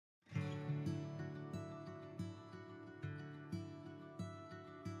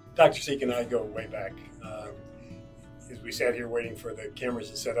Dr. Sieck and I go way back. As we sat here waiting for the cameras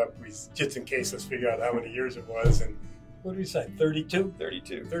to set up, we just in case, let's figure out how many years it was. And what did we say, 32?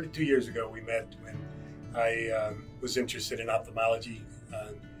 32. 32 years ago we met when I was interested in ophthalmology.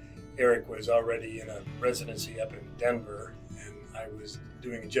 Eric was already in a residency up in Denver, and I was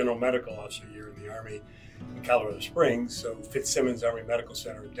doing a general medical officer year in the Army in Colorado Springs. So Fitzsimmons Army Medical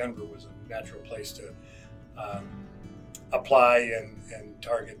Center in Denver was a natural place to apply and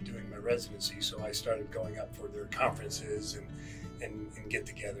target doing my residency. So I started going up for their conferences and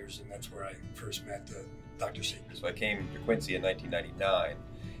get-togethers, and that's where I first met Dr. Sieck. So I came to Quincy in 1999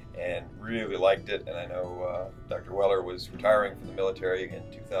 and really liked it, and I know Dr. Weller was retiring from the military in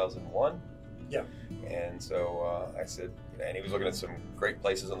 2001. Yeah. And so I said, and he was looking at some great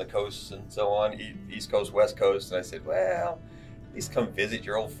places on the coast and so on, East Coast, West Coast, and I said, well, at least come visit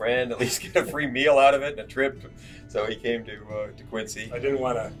your old friend, at least get a free meal out of it and a trip. So he came to Quincy. I didn't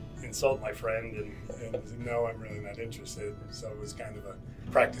want to insult my friend and said, no, I'm really not interested. So it was kind of a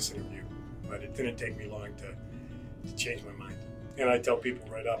practice interview, but it didn't take me long to change my mind. And I tell people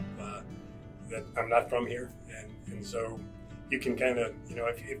right up that I'm not from here, and so you can kind of,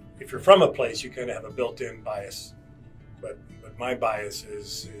 if you're from a place, you kind of have a built-in bias, but my bias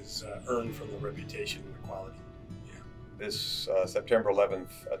is earned from the reputation and the quality. Yeah. This September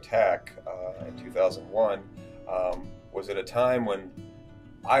 11th attack in 2001 was at a time when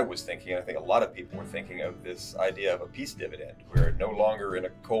I was thinking, and I think a lot of people were thinking, of this idea of a peace dividend. We're no longer in a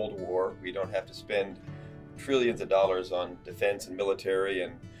Cold War. We don't have to spend trillions of dollars on defense and military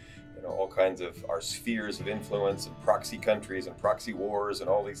and all kinds of our spheres of influence and proxy countries and proxy wars and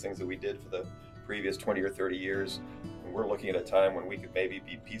all these things that we did for the previous 20 or 30 years. And we're looking at a time when we could maybe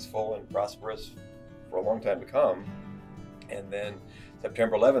be peaceful and prosperous for a long time to come. And then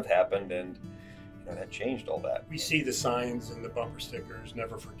September 11th happened, and that changed all that. We see the signs and the bumper stickers,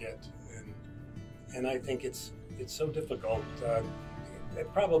 never forget, and I think it's so difficult.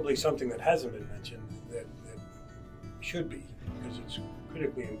 Probably something that hasn't been mentioned that should be, because it's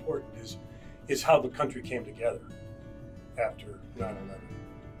critically important, is how the country came together after 9/11.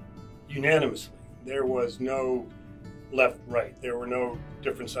 Unanimously, there was no left, right. There were no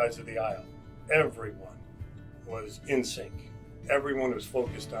different sides of the aisle. Everyone was in sync. Everyone was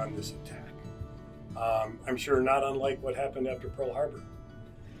focused on this attack. I'm sure not unlike what happened after Pearl Harbor,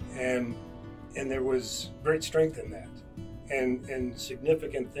 and there was great strength in that, and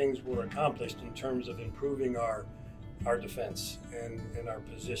significant things were accomplished in terms of improving our defense and our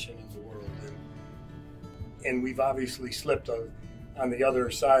position in the world, and we've obviously slipped on the other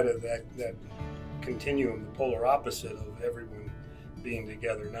side of that continuum, the polar opposite of everyone being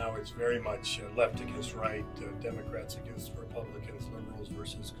together. Now it's very much left against right, Democrats against Republicans, liberals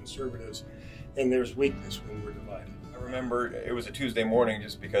versus conservatives, and there's weakness when we're divided. I remember it was a Tuesday morning,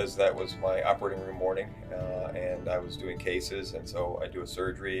 just because that was my operating room morning, and I was doing cases, and so I do a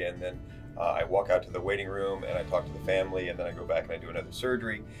surgery, and then I walk out to the waiting room and I talk to the family, and then I go back and I do another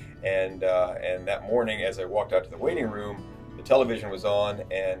surgery. And that morning, as I walked out to the waiting room, the television was on,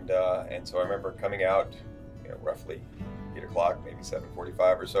 and so I remember coming out, roughly 8 o'clock, maybe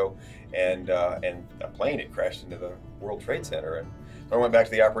 7:45 or so, and a plane had crashed into the World Trade Center. And so I went back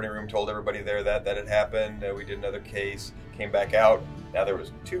to the operating room, told everybody there that had happened. We did another case, came back out. Now there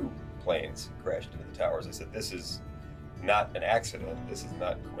was 2 planes crashed into the towers. I said, this is not an accident. This is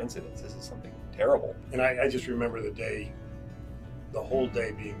not coincidence. This is something terrible. And I just remember the whole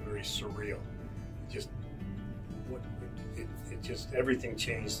day being very surreal. Just everything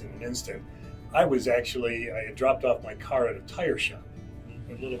changed in an instant. I had dropped off my car at a tire shop,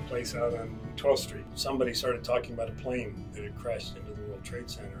 a little place out on 12th Street. Somebody started talking about a plane that had crashed into the World Trade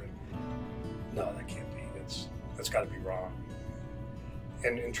Center, and no, that can't be. That's got to be wrong.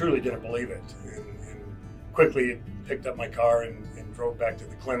 And truly didn't believe it. And quickly picked up my car and drove back to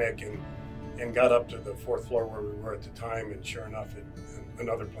the clinic and got up to the 4th floor where we were at the time. And sure enough,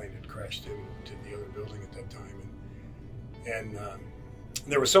 another plane had crashed into the other building at that time. And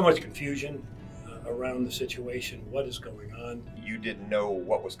there was so much confusion around the situation. What is going on? You didn't know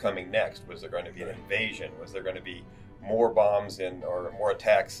what was coming next. Was there going to be an invasion? Was there going to be more bombs or more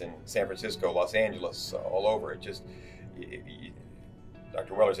attacks in San Francisco, Los Angeles, all over?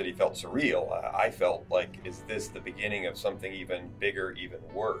 Dr. Weller said he felt surreal. I felt like, is this the beginning of something even bigger, even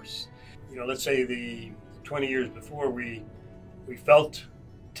worse? Let's say the 20 years before we felt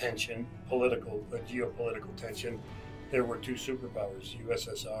tension, geopolitical tension. There were 2 superpowers,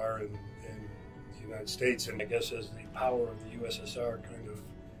 USSR and the United States, and I guess as the power of the USSR kind of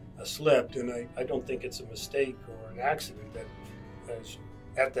slipped, and I don't think it's a mistake or an accident that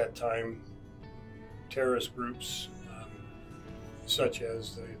at that time terrorist groups such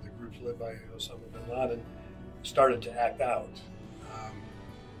as the groups led by Osama bin Laden, started to act out.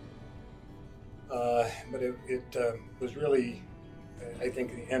 But it was really, I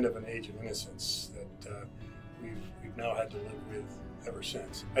think, the end of an age of innocence that we've now had to live with ever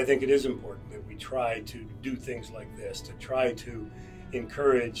since. I think it is important that we try to do things like this, to try to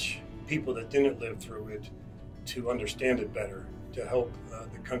encourage people that didn't live through it to understand it better, to help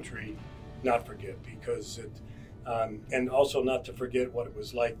the country not forget, because it, and also not to forget what it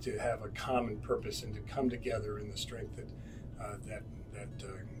was like to have a common purpose and to come together in the strength that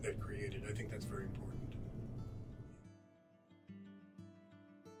created. I think that's very important.